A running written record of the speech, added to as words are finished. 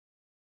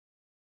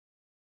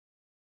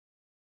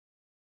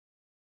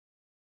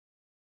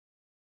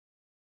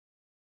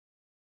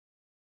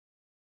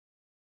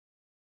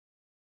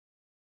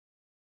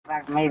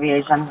Back from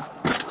aviation.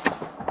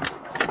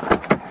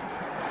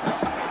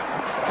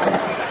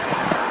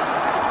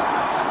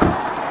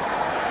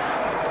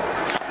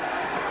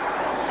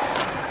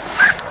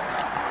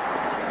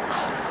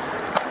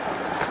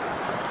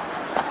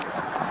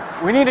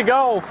 We need to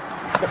go.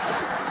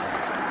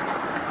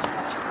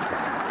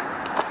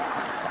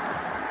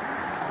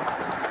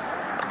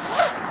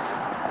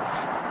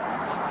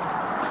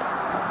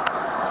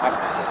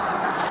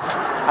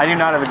 I do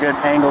not have a good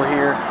angle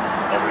here.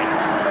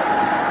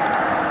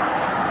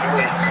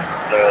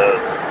 The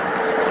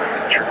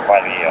by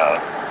the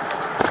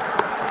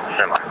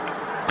semi.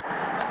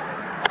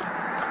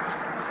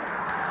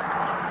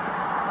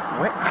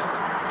 What?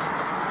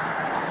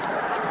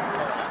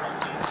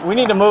 We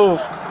need to move.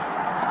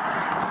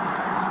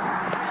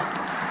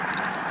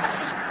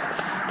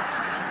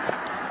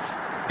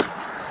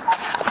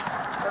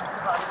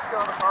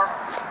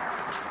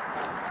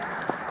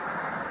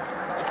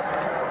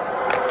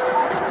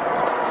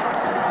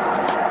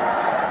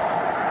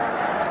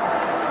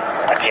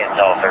 I can't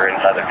tell if they're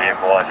inside the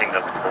vehicle. I think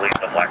the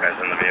black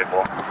guy's in the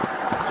vehicle.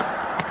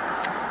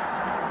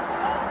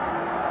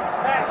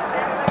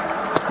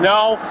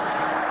 No.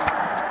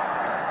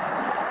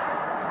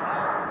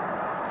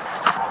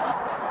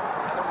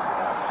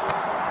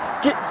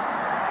 Get.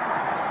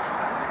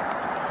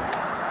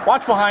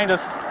 Watch behind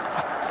us.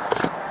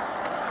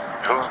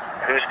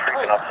 Who's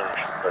creeping up to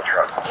the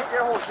truck?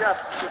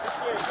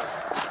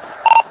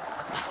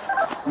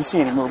 You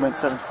see any movement,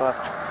 7-5?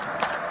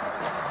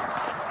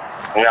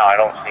 No, I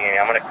don't see any.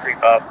 I'm going to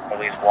creep up, at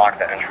least block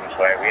the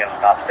entranceway. We have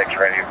stop sticks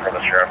ready for the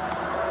trip.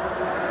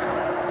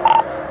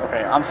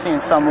 Okay, I'm seeing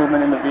some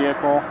movement in the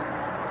vehicle.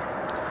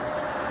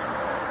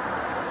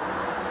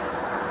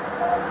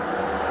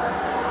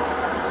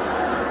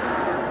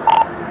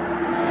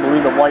 I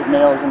believe the white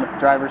male is in the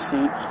driver's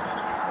seat.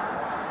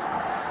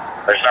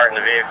 They're starting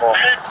the vehicle.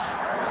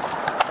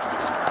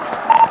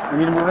 We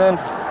need to move in.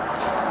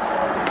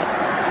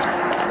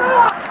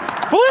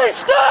 Please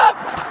stop!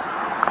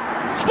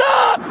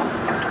 Stop!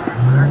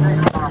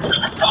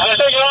 Let's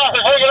take it off!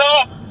 Let's take it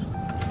off!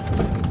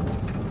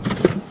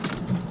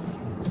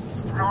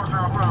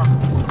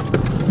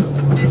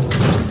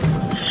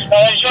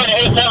 They're trying to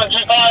hit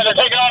 725. They're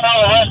taking off out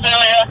of the west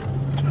area.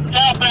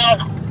 Southbound.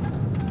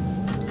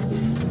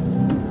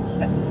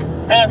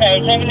 Okay,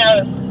 taking out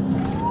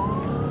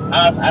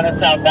of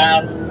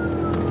southbound.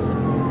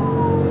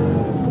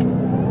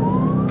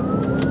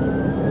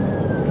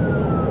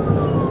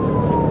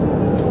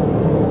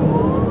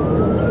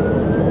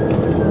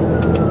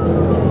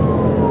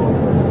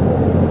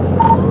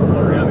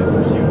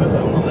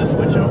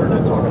 Switch over to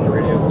talk on the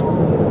radio.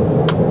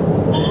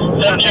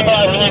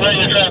 725, we need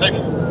regular traffic.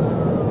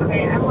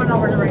 Okay, I'm going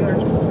over to regular.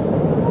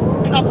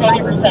 I'm 40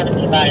 for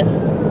 725.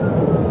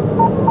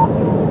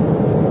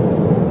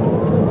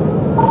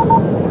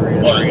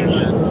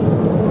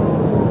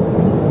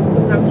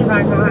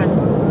 75, go ahead.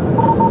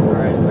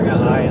 Alright, I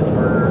got eyes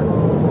for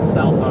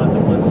southbound at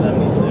the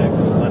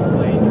 176, left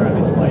lane,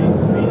 traffic's light,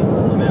 speed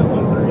limit at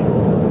 130.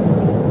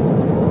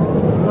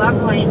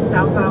 Left lane,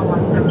 southbound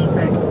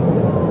 176.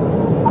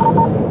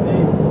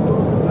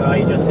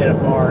 He just hit a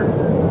car.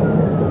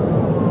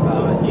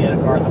 He hit a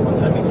car at the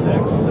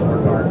 176, silver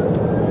car.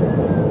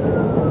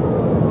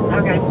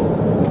 Okay.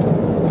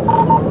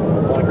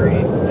 All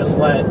agree. Just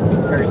let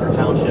Perrysburg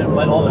Township,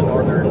 let all the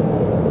northern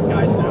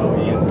guys know,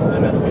 and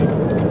MSP.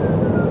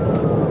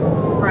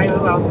 Right, we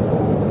will.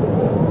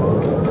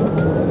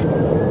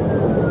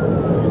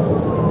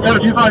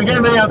 725, get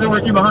anybody out there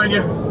with you behind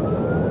you?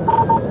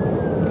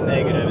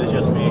 Negative, it's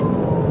just me.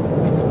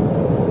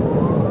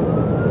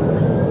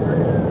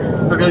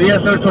 Okay, the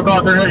SO took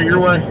off, they're headed your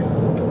way.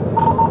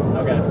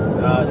 Okay,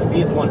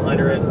 speed's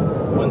 100,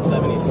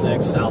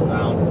 176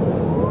 southbound.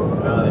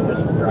 They're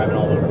just driving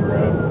all over the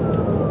road.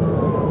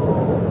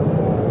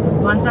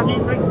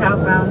 176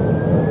 southbound.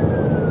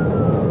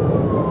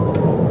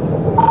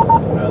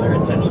 They're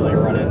intentionally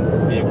running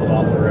vehicles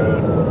off the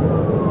road.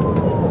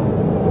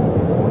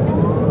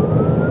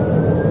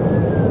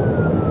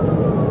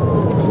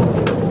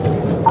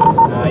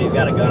 He's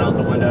got a gun out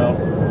the window.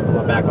 I'm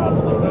gonna back off a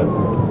little bit.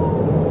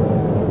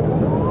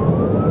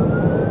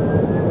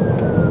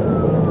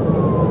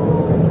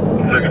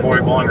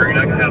 Bowling Green,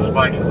 I can have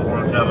spikes at the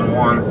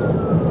 171,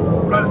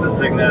 right at the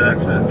Signet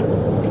exit.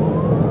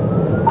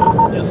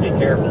 Just be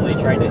careful, he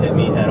tried to hit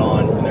me head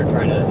on, and they're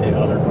trying to hit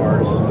other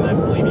cars, and I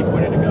believe he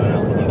pointed a gun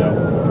out the window.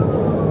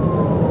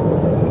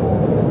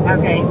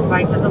 Okay,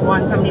 spikes at the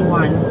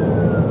 171.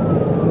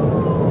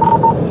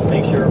 Just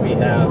make sure we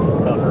have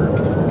cover.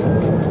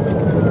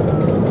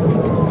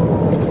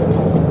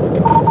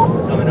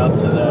 Coming up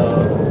to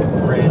the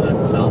bridge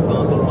at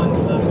southbound, the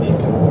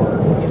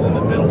 174, he's in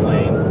the middle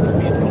lane,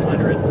 speed's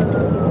 100.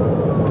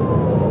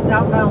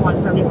 Southbound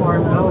 174,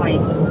 middle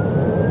lane.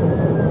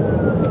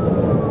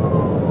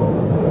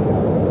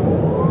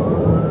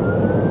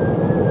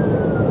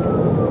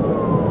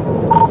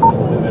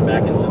 He's moving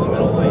back into the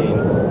middle lane.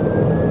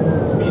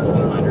 Speed's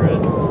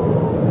 100.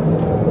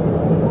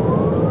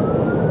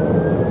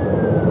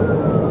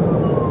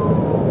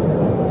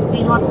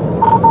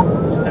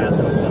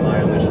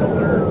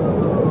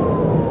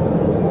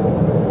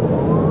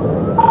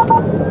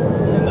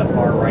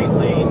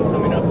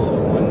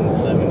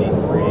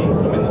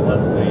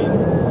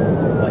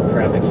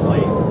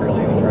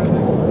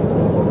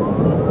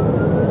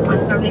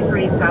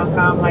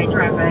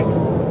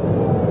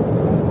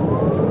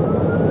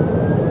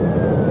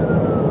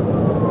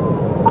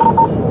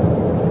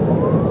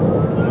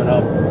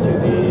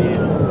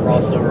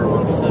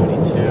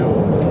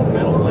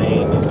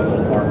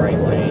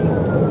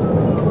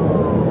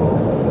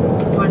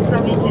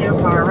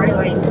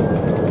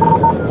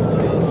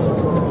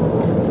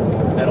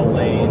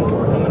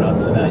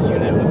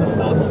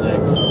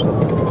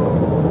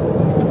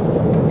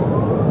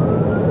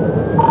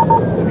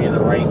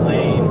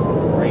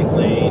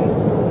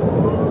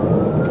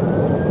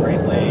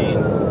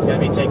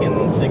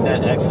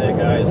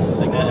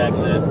 Signet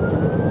exit.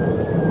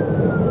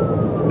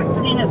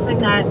 Exiting at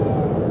Signet.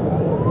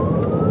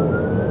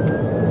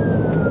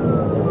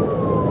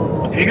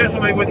 If you got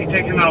somebody with you,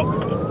 take him out.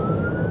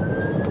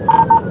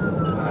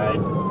 I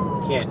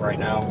can't right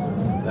now.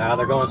 Nah,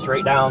 they're going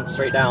straight down,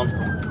 straight down.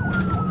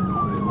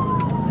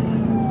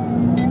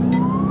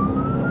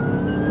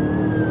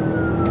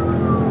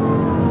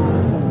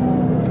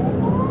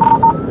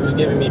 Who's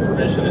giving me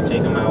permission to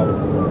take them out?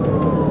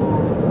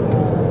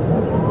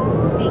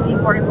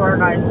 1844,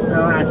 guys.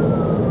 Go ahead.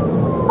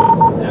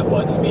 At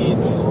what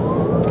speeds?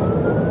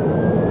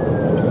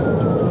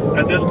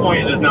 At this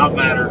point, it does not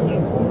matter.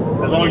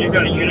 As long as you've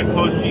got a unit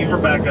close to you for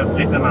backup,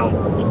 take them out.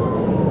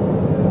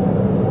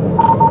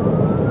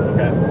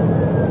 Okay.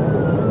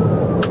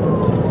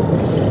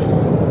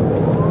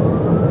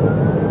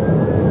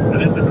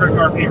 That is the correct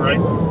RP,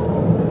 right?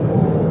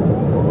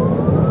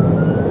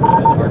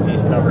 The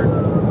RP's covered.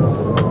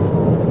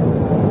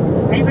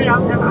 Anybody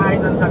else have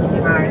eyes on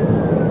 75?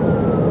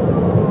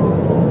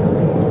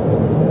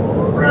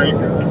 Right.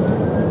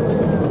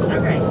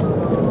 Okay.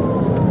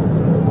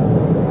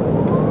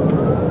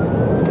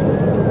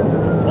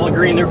 All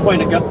green, they're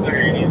pointing a gun.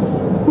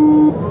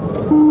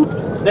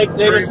 They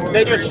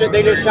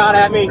just shot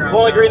at me.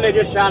 Bowling Green, they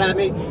just shot at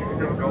me.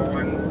 Still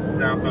going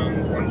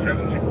southbound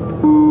 170.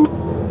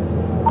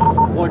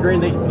 Bowling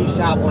Green, he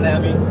shot one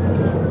at me.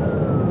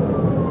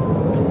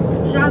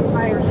 Shots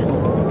fired.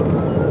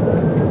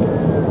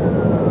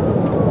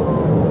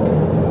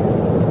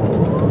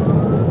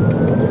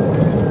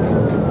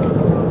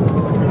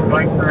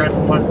 Bikes are at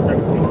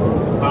 160.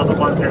 About the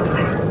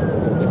 170.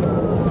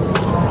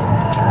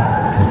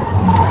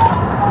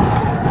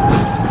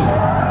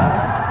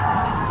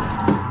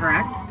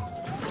 Correct.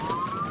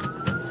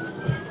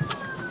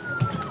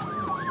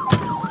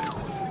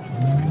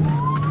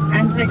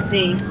 N60.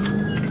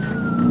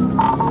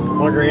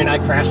 Bowling Green, I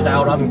crashed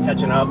out. I'm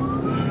catching up.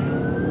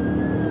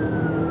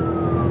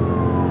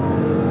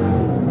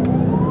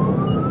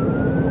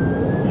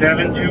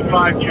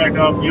 $725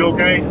 checkup. You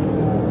okay?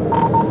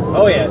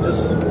 Oh yeah,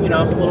 just, you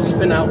know, a little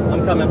spin out.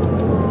 I'm coming.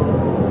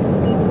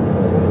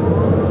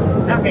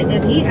 Okay,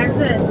 did he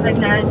exit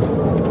Signet?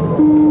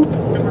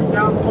 Number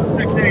South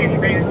 168. You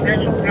made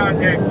initial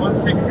contact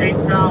 168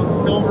 South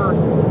Silver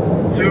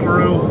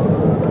Subaru.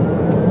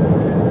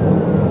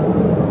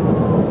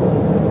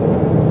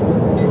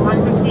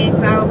 158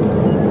 South.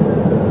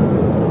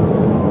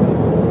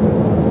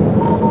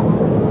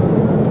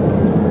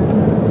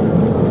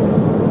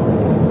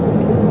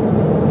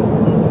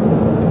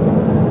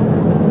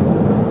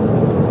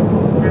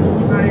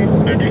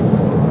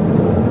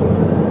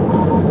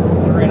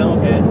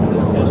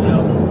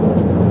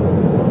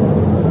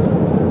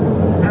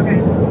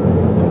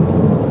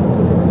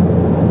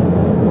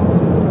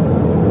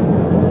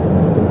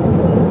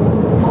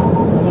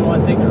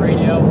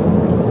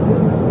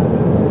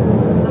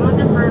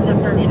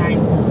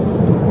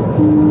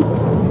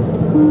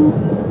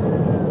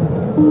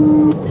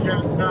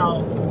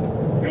 South,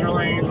 center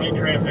lane, lane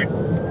traffic.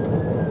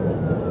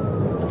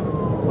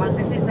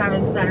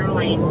 167 center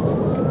lane.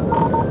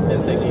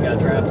 10-6, you got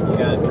traffic. You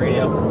got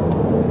radio.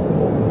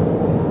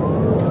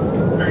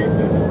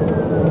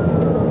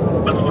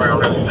 That's where I'm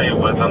going to stay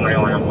with. I'm the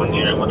only one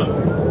unit with them.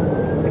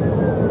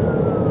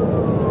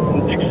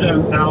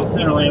 167 South,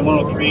 center lane,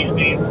 103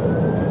 speed.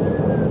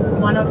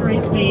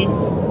 103 speed.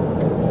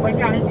 What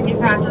county did you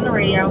pass on the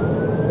radio?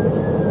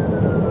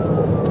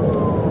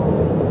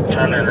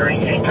 Turn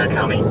entering Hancock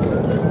County.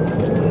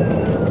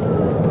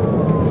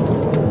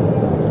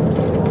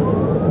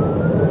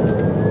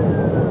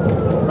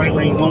 Right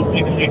lane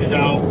 166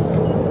 South,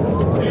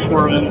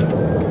 swerving,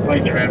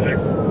 light traffic,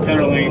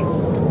 center lane.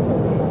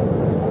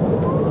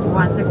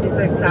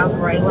 166 South,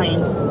 right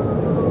lane.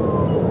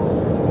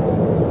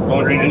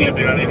 Wondering any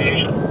update on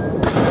aviation?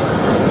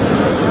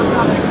 No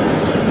comment.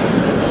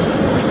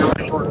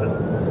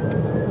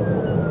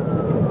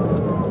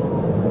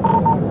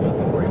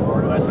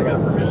 44, I still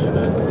got permission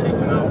to take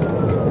them out.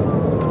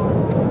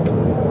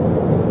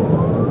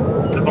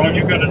 As long as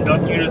you've got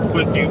enough units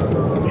with you,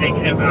 take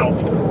him out.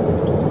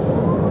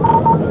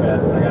 Okay,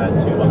 I got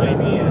two behind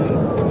me and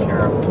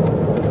sheriff.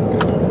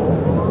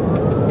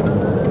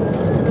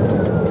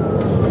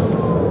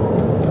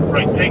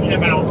 Right, take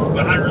him out.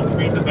 The higher the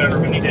speed, the better.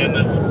 We need to end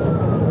this.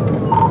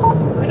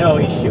 I know,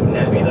 he's shooting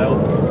at me though.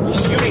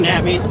 He's shooting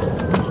at me.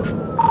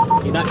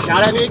 He not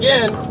shot at me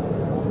again.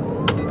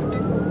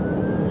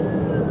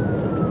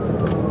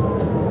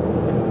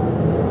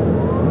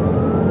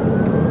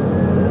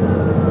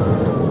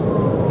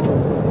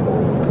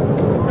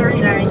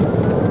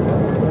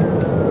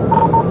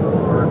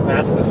 We're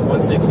passing this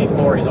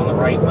 164. He's on the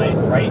right lane,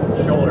 right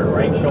shoulder,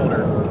 right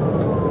shoulder.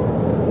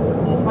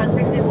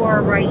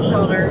 164 right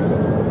shoulder.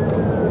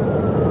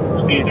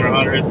 Speeds are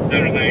 100,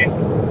 center lane.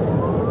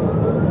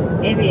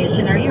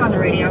 Aviation, are you on the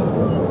radio?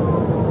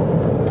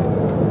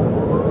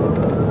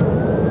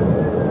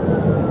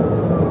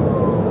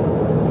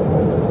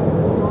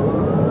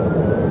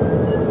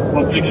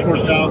 164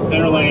 South,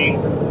 center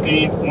lane,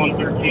 speed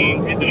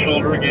 113, hit the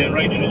shoulder again,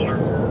 right shoulder.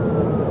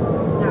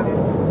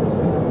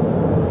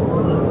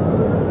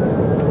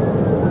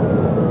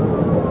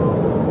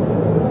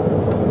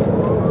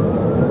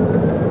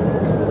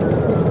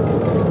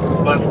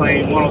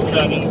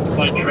 107,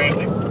 light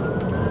traffic.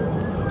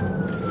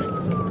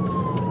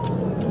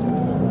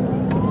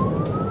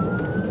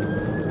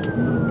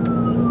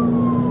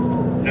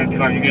 That's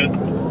fine, you good?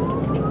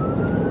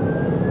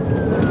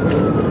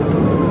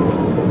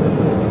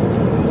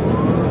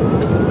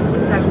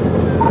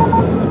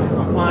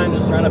 I'm fine,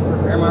 just trying to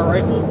prepare my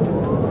rifle.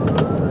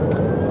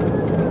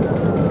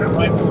 Got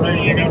rifle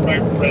ready, I got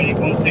rifle ready.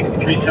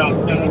 163 south,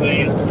 center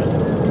lane.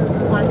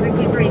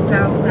 163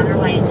 south, center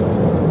lane.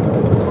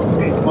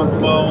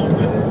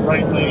 112,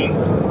 right lane.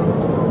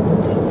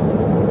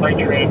 Light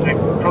traffic.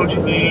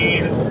 Approaching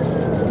the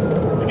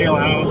scale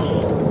house.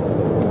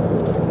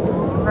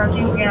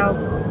 Approaching scale.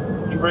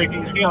 He's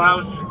braking scale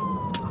house.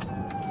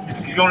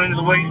 He's going into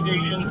the way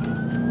station.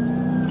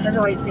 To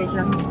the way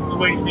station. The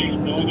way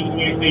station, going into the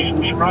way station.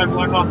 We should probably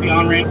block off the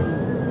on-ramp.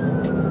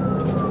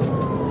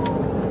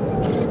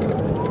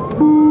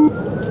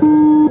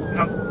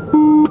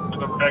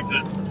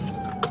 Exit.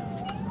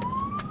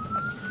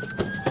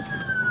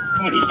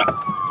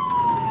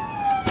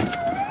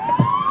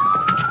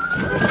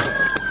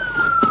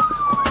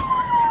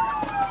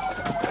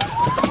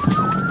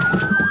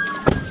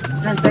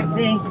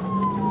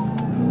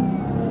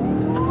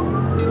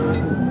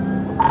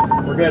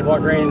 We're good,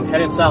 Walk Green.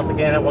 Heading south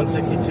again at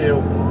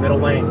 162, middle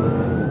lane.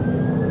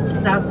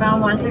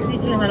 Southbound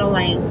 162, middle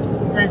lane.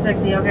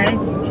 1060, okay?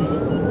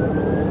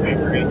 Okay,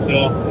 great.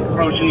 So,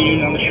 approaching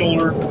you on the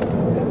shoulder.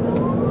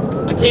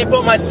 I can't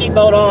put my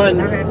seatbelt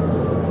on. Okay.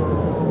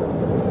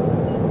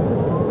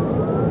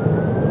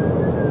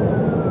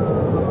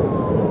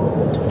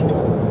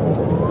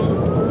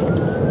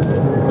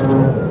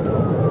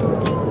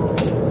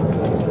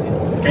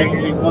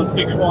 Exiting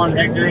 161,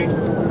 exiting,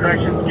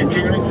 correction,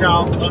 continuing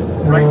south, up,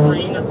 right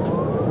lane,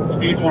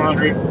 speed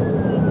 100.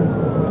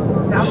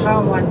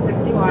 Southbound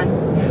 161.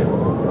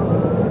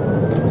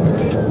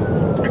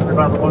 Exit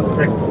about the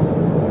 16.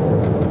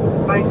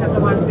 Bikes up to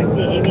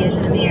 160,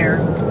 aviation in the air.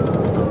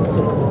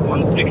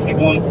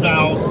 161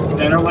 south,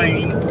 center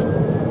lane.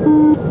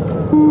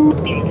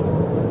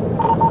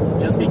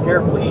 Just be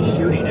careful, he's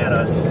shooting at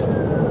us.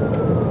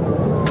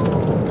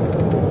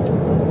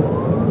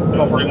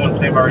 1241,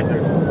 stay by right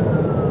there.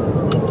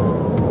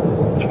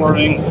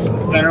 Swerving,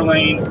 center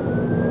lane,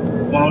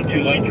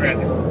 102 light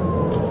traffic.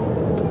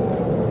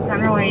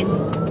 Center lane.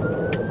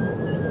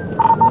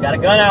 He's got a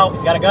gun out,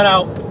 he's got a gun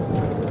out.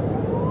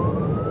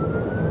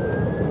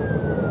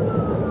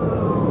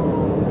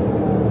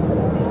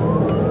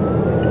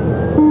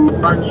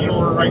 Front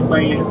shoulder, right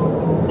lane,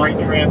 light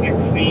traffic,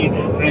 speed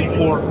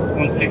 94,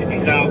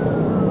 160 south.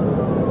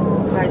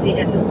 Right, the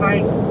engine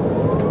bike.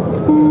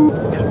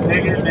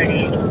 Negative,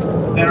 negative.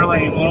 Center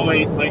lane,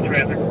 108, light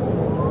traffic.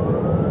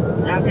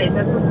 Okay,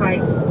 that's the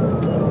bike.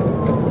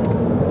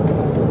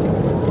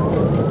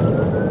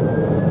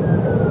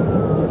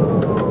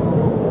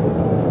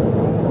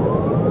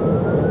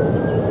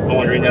 I'm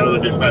wondering now the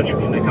dispatcher,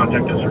 can they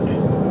contact us or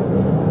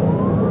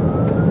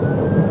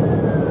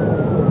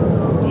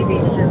You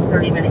reached in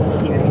 30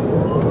 minutes here.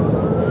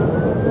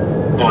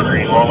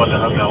 wondering, well, what the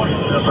hell going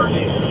on?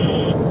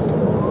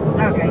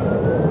 Okay.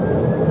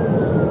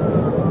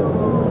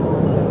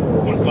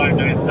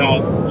 159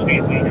 south,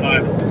 speed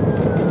 105.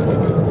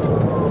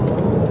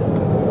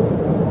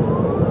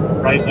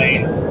 Right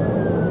lane.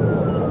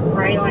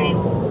 Right lane.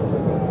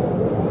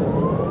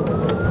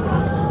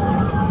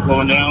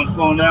 Slowing down,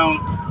 slowing down,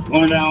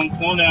 slowing down,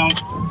 slowing down.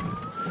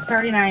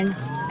 39.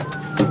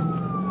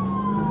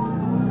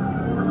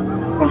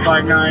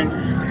 159.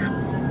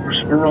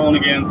 We're rolling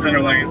again,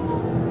 center lane.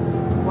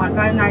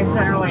 159,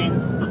 center lane.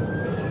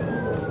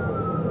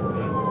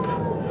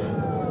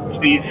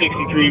 Speed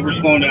 63, we're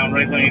slowing down,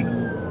 right lane.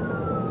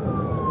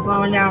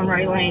 Slowing down,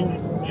 right lane.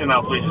 Come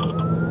out, please.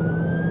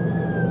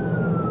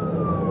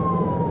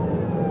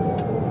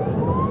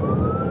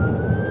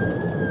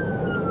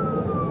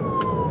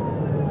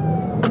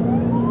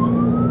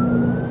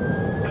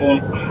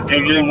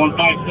 Exiting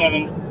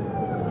 157.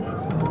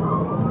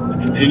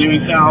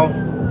 Continuing south.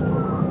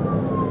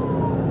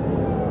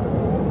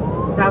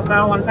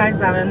 Southbound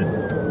 157.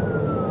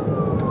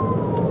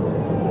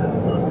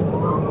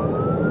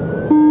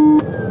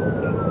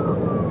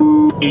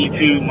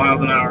 $82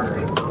 miles an hour.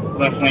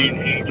 Left lane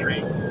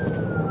 83.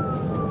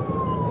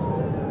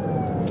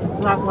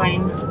 Left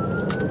lane.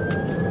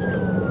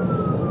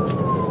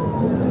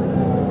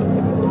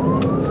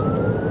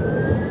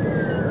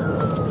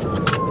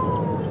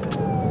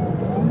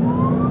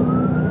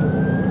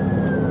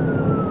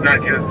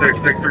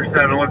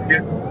 Let's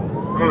get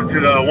close to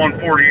the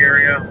 140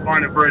 area.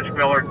 Find a bridge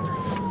filler.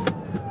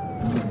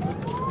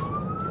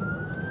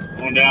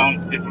 Going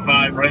down,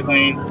 55, right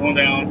lane, going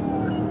down.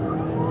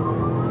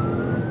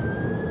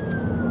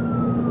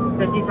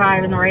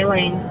 55 in the right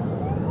lane.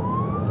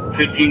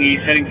 15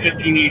 east, heading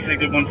 15 east,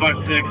 exit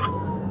 156.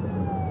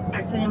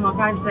 Exiting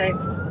 156.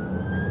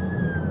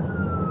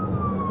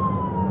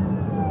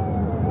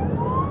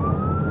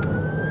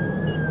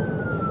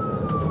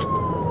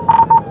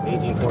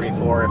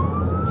 $18.44.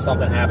 If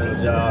something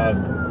happens,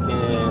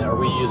 are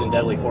we using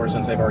deadly force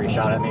since they've already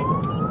shot at me?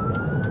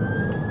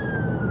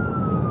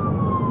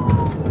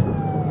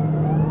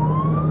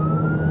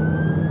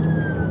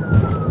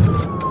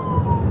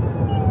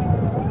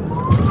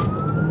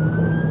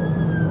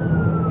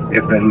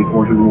 if deadly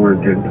forces were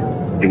warranted,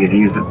 to get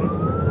used it.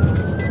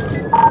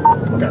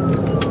 Okay.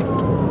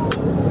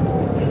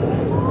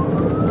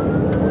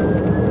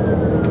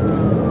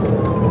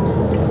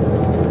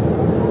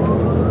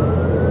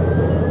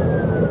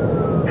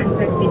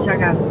 1060,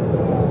 check out.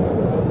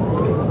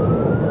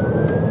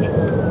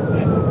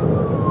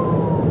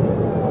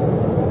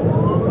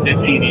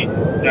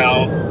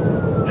 South.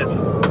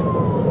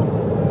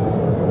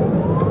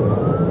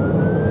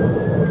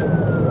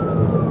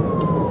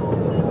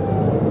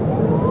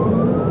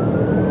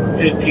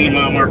 15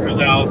 mile marker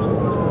south.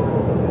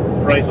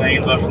 Right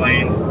lane, left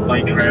lane,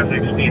 light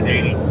traffic, speed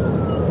 80.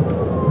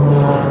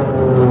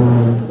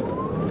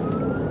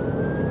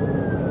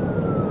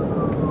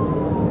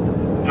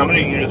 How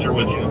many units are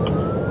with you?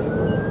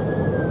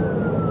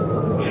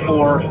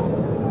 4.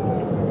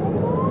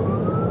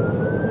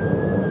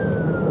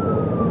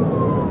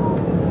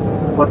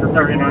 What's the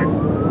 39?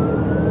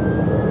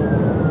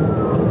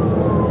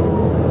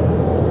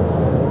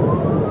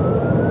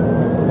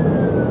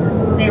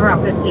 Stay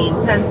around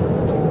 15. 10.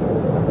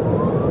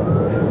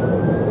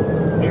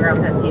 Stay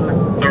around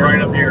 15. They're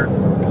right up here.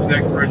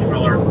 Next bridge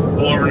pillar.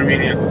 Pull over in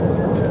immediate.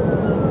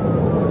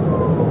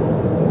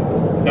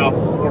 South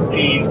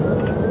 14.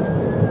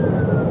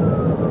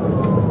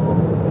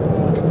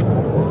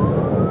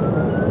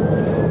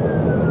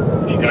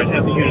 You guys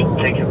have the units to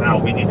take him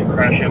out. We need to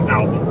crash him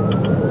out.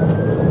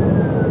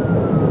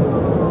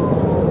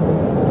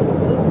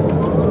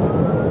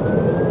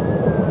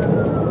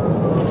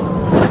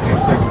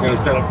 Going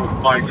to set up with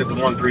spikes at the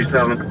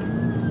 137.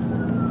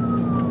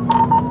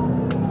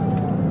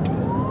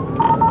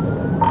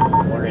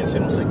 Morgan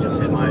signal 6 just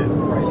hit my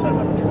right side of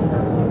my patrol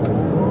car.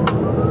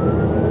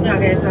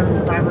 Okay,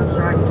 75 was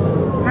track.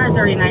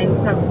 139,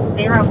 so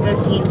stay around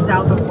 15,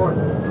 south of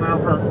mile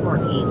post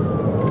 14.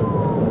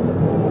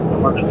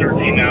 I'm up to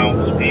 13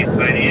 now, speed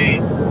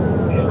 98. He's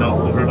still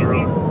over the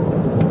road.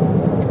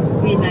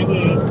 Speed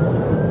 98.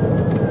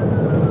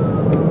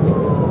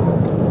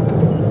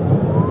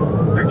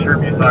 Picture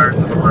of you fires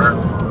everywhere.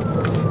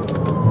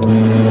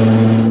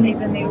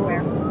 Nathan, they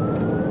aware.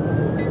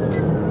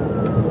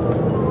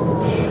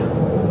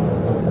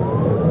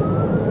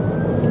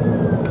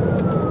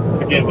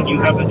 Again, when you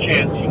have the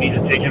chance, you need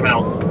to take him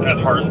out as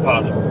hard as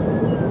possible.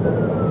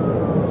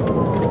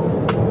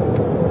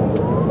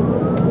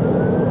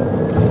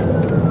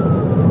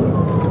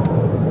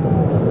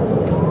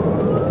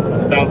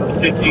 South of the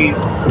 15.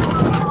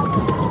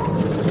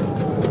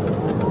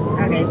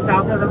 Okay,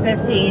 south of the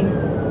 15.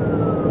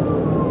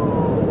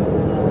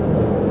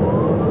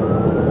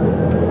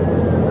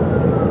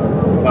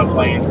 Left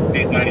lane,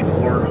 speed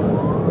 94.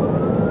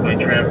 Light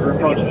traffic, we're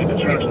approaching the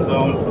construction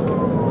zone.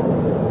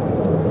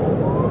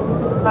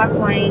 Left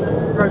lane,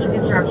 approaching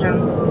construction.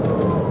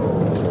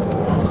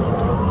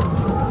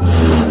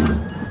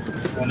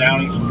 Going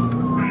down,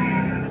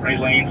 right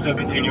lane, still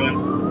continuing.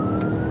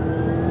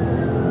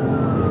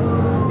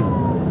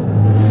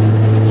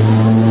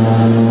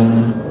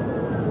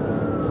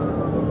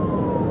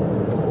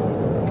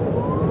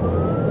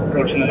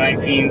 Approaching the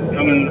 19,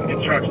 coming in the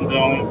construction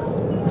zone.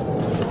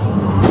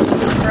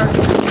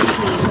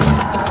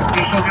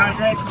 Visual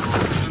contact.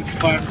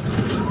 Fire.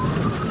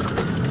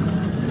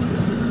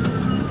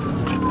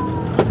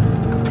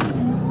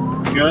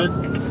 Good.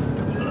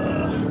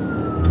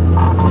 I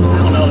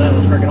don't know, that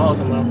was freaking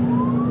awesome though.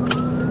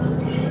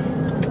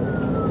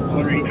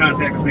 Ordering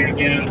contact with me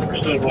again. We're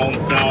still rolling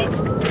south.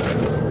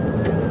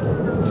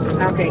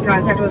 Okay,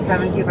 contact with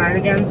 725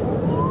 again.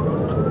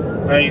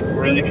 Right,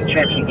 we're in the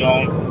construction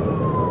zone.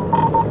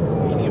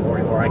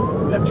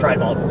 1844, I've tried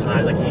multiple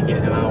times, I can't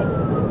get him out.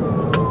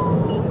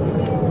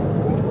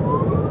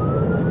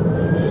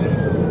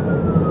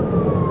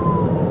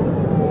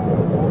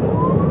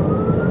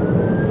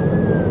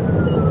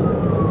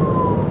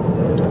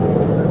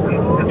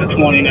 At the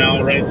 20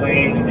 now, right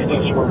lane,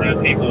 still swerving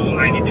at people,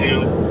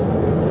 92.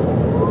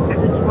 At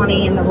the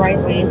 20 in the right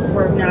lane,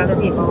 swerving at other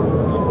people.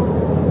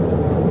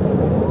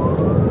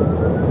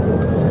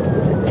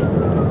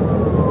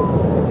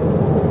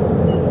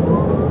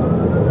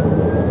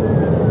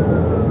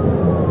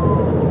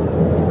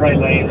 Right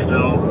lane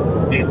still,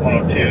 he's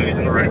 102, he's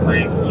in the right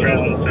lane,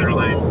 straddling the center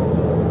lane.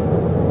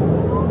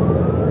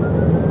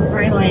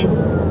 Right lane.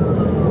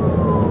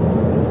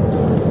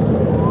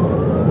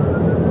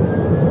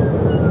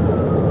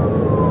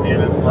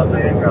 Units, left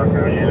lane,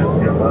 Congo, units,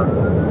 get left.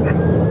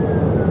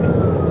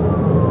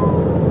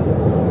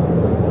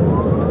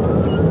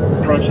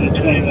 Approaching the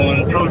 21,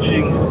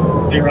 approaching,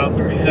 stay route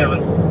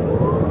 37.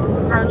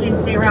 Approaching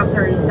stay route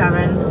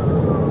 37.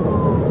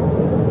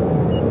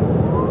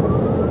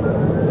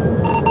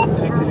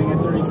 Exiting at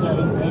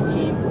 37,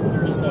 exiting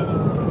 37.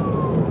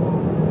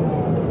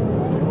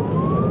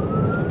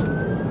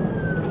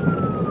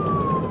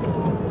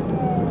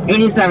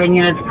 87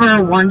 units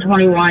per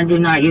 121, do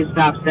not use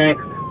stop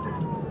 6.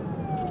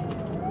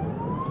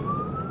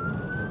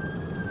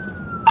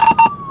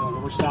 Oh,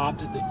 we're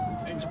stopped at the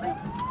exit ramp.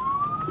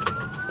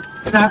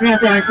 Stopping at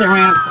the exit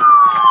ramp.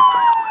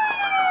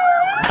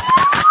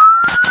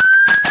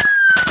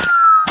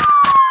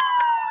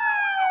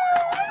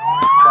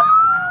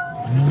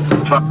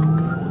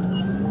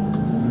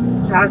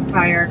 Shots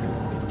fired.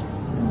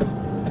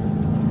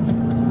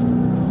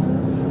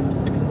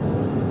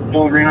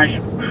 Full green, I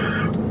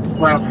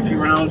flat out for 2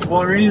 rounds.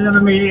 Full green in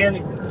the median.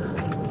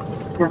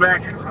 We're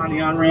back on the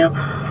on-ramp.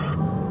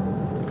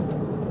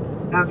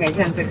 Okay,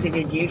 1060,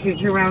 did you shoot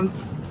your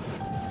rounds?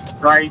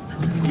 Right,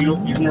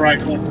 using the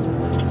rifle.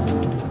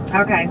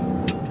 Okay.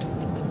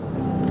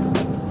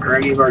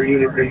 Any of our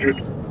units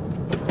injured.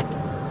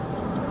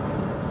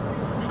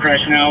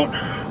 Crashing out.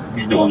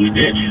 He's still in the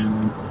ditch.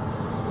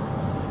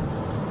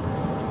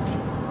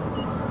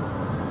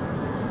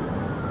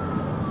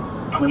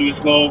 I'm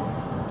gonna slow.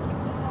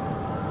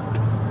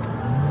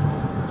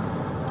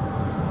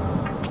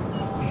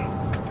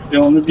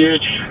 Still in the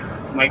ditch.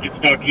 Might get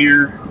stuck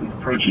here.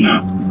 Approaching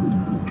up.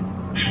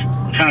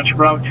 Township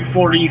Route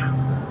 240.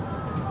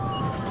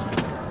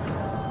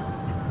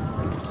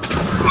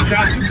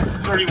 Township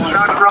 31.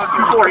 Township Route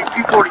 240.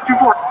 240.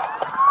 240.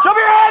 Show me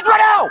your hands right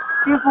now!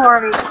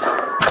 240.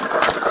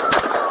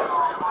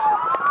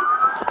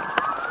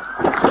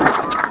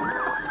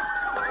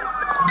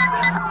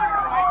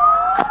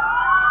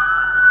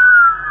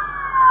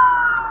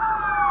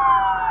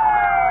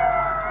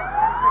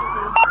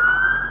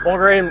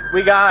 Monroe,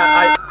 we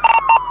got.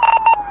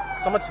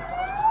 Someone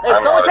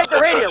take the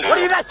radio. What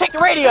do you guys take the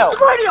radio?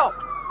 Radio!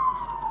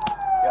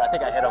 Yeah, I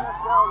think I hit him.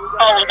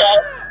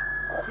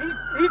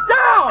 He's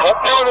down!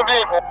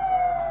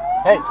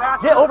 Hey,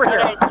 get over here.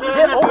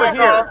 Get over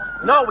here.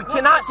 No, we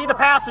cannot see the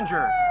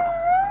passenger.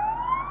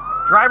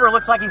 Driver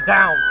looks like he's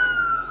down.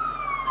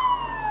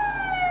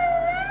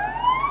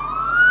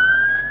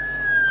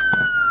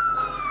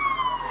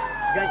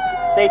 You guys,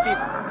 safeties.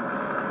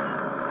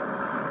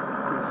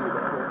 Can you see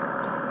that here?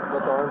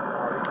 Look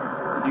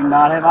on. Do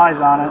not have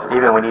eyes on it.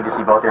 Steven, we need to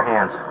see both your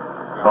hands.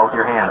 Both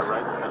your hands.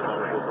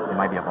 It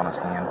might be up on his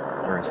hand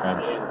or his head.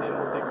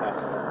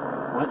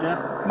 What, Jeff?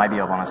 It might be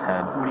up on his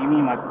head. What do you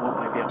mean what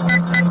might be up on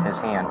his head? His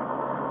hand.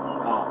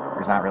 Oh.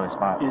 There's not really a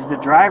spot. Is the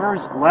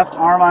driver's left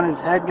arm on his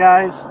head,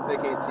 guys? They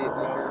can't see it.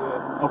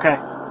 Okay.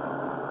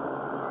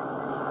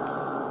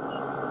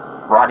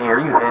 Rodney, are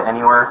you hit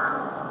anywhere?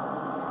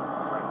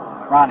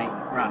 Ronnie.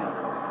 Okay.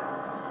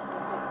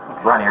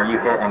 Ronnie, are you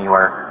hit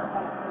anywhere?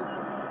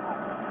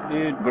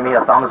 Dude. Give me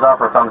a thumbs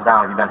up or thumbs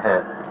down if you've been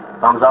hit.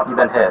 Thumbs up, you've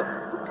been hit.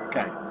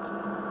 Okay.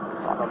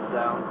 Thumbs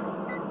down.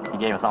 You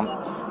gave a thumb.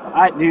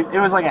 Dude, it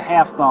was like a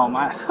half thumb.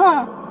 I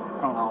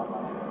don't know.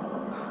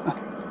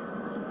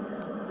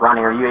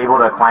 Ronnie, are you able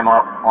to climb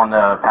up on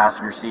the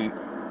passenger seat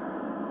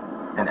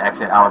and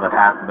exit out of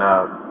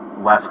the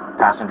left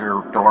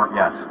passenger door?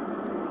 Yes.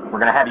 We're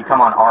going to have you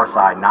come on our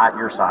side, not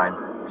your side.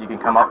 So you can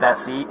come up that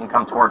seat and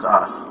come towards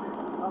us.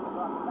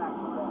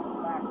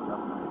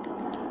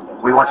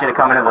 We want you to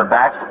come into the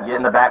back, get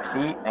in the back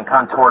seat, and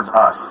come towards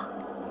us.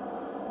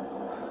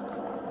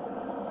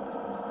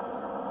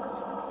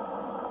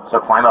 So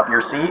climb up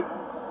your seat.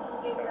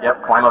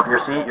 Yep, climb up your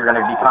seat. You're going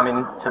to be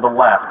coming to the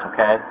left,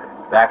 okay?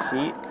 Back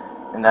seat,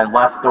 and then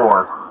left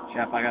door.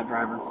 Chef, I got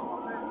driver.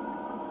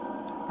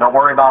 Don't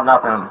worry about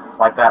nothing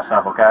like that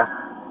stuff, okay?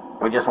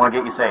 We just want to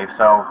get you safe.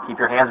 So keep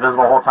your hands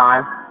visible the whole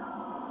time.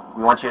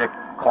 We want you to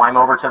climb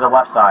over to the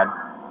left side.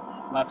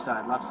 Left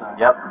side.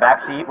 Yep, back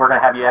seat. We're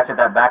going to have you exit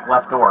that back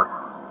left door.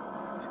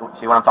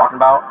 See what I'm talking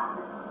about?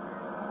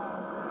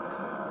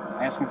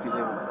 Ask him if he's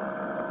able.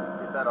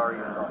 Get that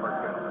RU and off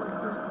our trip,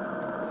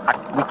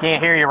 please. We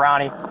can't hear you,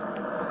 Ronnie.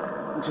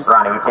 Just,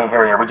 Ronnie, we can't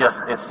hear you.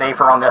 It's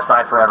safer on this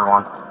side for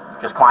everyone.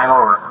 Just climb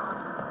over.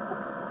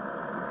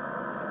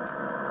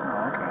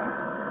 Oh, okay.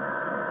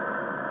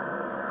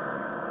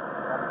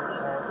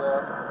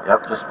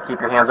 Yep, just keep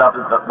your hands up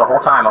the whole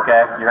time,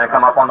 okay? You're going to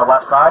come up on the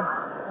left side.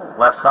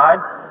 Left side.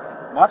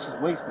 Watch his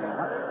waistband.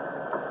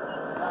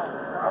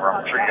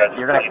 I'm sure you guys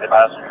You're gonna see the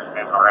passengers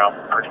moving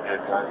around pretty good.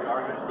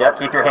 Yep,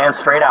 keep your hands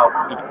straight out.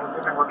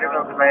 We're giving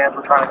them commands.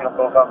 We're trying to get them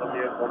both out of the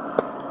vehicle.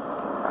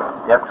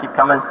 Yep, keep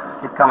coming,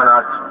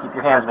 Rod. Keep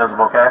your hands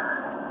visible, okay?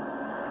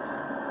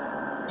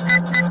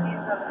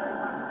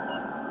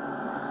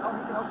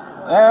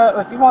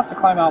 If he wants to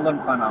climb out, let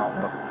him climb out.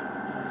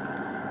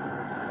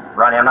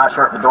 Ronnie, I'm not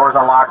sure if the door's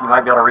unlocked. You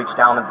might be able to reach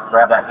down and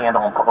grab that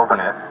handle and open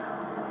it.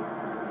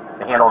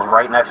 The handle's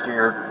right next to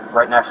you.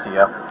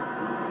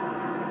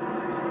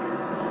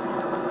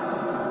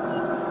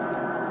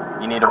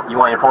 You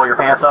want me to pull your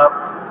pants up?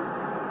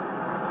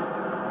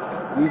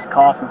 He's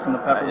coughing from the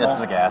pepper This is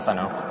ball. the gas, I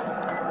know.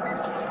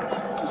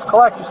 Just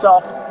collect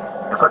yourself.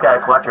 It's okay,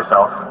 collect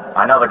yourself.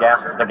 I know the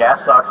gas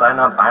sucks. I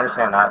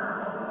understand that.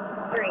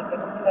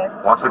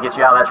 Once we get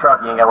you out of that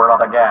truck, you ain't got to worry about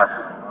that gas.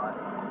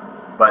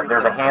 But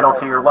there's a handle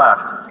to your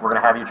left. We're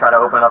going to have you try to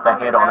open up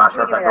that handle. I'm not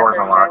sure if that door's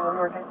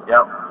unlocked.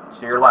 Yep,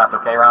 to your left,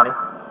 okay, Ronnie?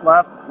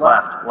 Left.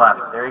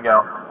 Left. There you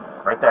go.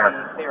 Right there.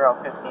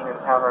 015 in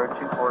Town Road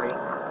 240,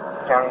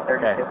 County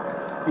 32. Okay.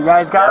 You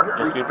guys got. Yep,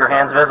 just keep your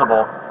hands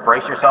visible.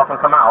 Brace yourself and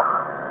come out.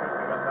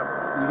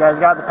 You guys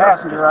got the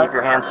passenger, Just right? keep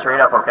your hands straight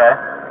up, okay?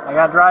 I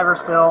got driver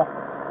still.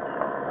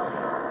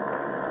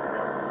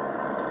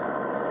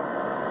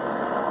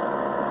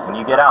 When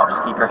you get out,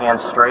 just keep your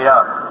hands straight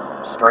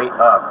up. Straight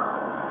up.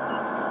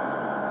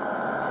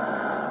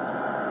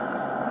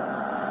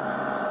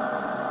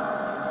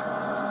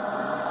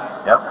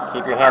 Yep,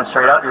 keep your hands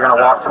straight up. You're going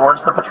to walk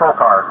towards the patrol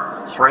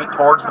car. Straight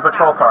towards the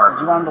patrol car.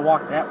 Do you want him to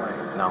walk that way?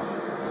 No.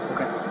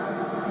 Okay.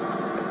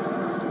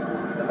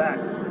 The back.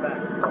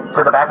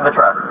 To the back of the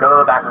truck. Go to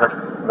the back of the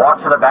truck. Walk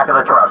to the back of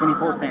the truck. Can you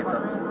pull his pants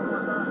up?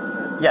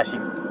 Yes, you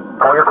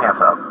pull your pants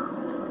up.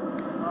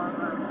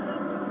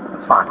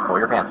 That's fine. Pull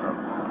your pants up.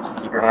 Just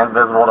keep your hands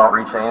visible. Don't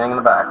reach anything in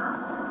the back.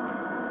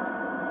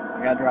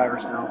 I got driver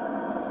still.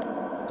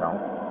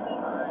 Don't.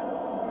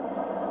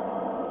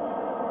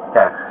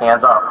 Okay,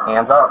 hands up.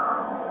 Hands up.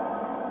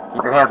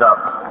 Keep your hands up.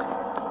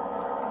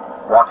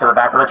 Walk to the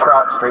back of the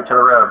truck, straight to the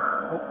road.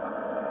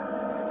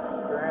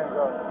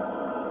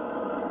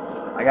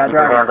 I got Keep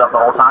your hands up the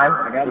whole time.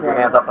 Keep your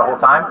hands up the whole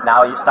time.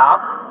 Now you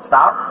stop.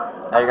 Stop.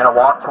 Now you're going to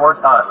walk towards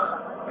us.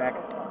 Back.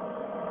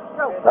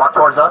 Walk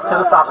towards us to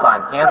the stop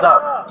sign. Hands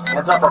up.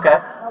 Hands up, okay.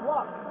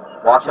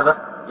 Walk to the,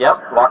 yep,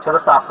 walk to the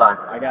stop sign.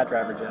 I got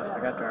driver, Jeff. I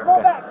got driver.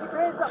 Go back. Keep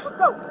your hands up. Let's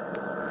go.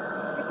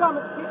 Keep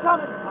coming. Keep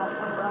coming.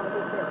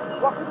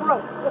 Walk to the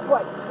road. This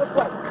way. This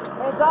way.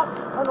 Hands up.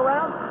 Turn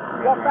around.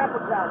 Walk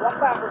backwards now. Walk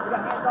backwards. You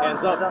got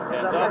hands up.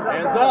 Hands up.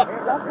 Hands up.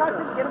 Don't touch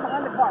it. Get him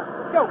behind the car.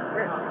 Let's go.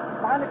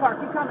 Behind the car.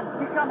 Keep coming.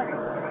 Keep coming. Good.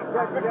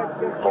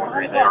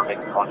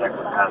 Making contact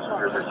with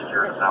passenger. Their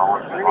security now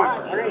on.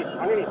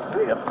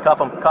 Yep, cuff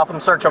them,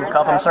 search them,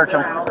 search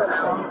them.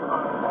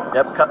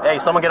 Yep, hey,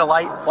 someone get a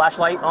light,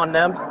 flashlight on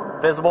them,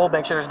 visible,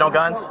 make sure there's no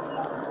guns.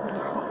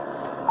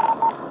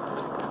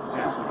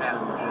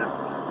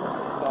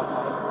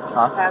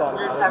 Huh?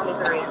 Passenger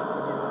 73.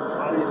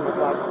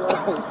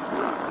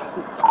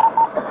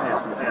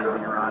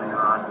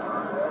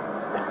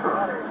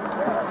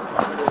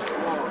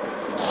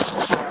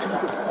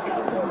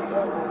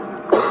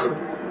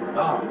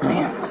 Oh,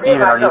 man.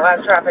 Steven, are you...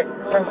 traffic,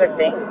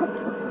 1050.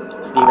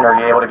 Steven, are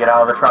you able to get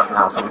out of the truck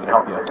now so we can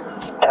help you?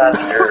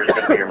 Passenger is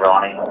going to be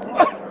Ronnie.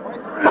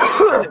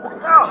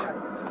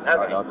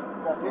 Sorry, dog.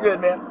 You're good,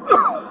 man.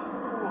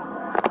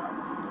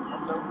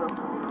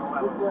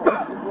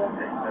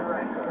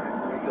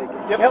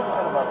 Yep. All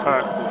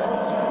right.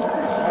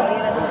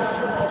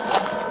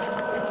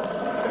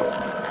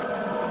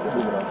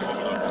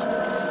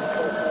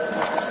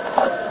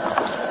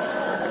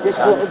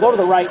 Go to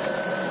the right.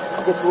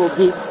 Gets a little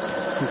deep.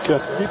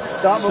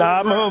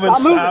 Stop moving.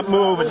 Stop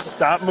moving.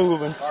 Stop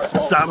moving.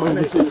 Stop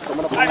moving.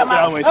 Hey,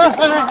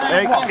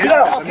 get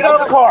out of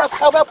the car.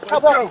 Help.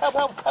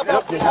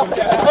 Get out of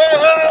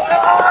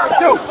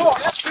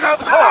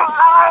the car.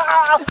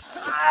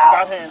 I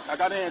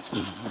got hands.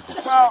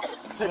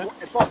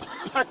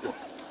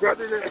 Grab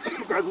it in.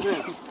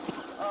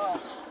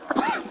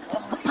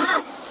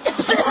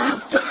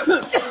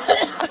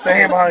 Stay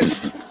here behind you.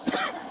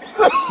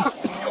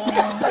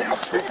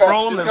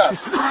 Roll them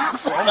this.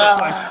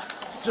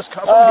 Just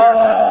cuff them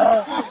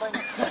here.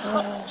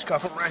 Just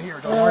cuff them right here.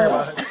 Don't worry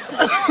about it.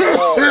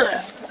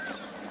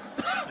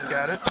 You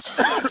got it?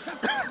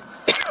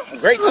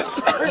 Great.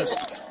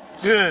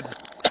 Good.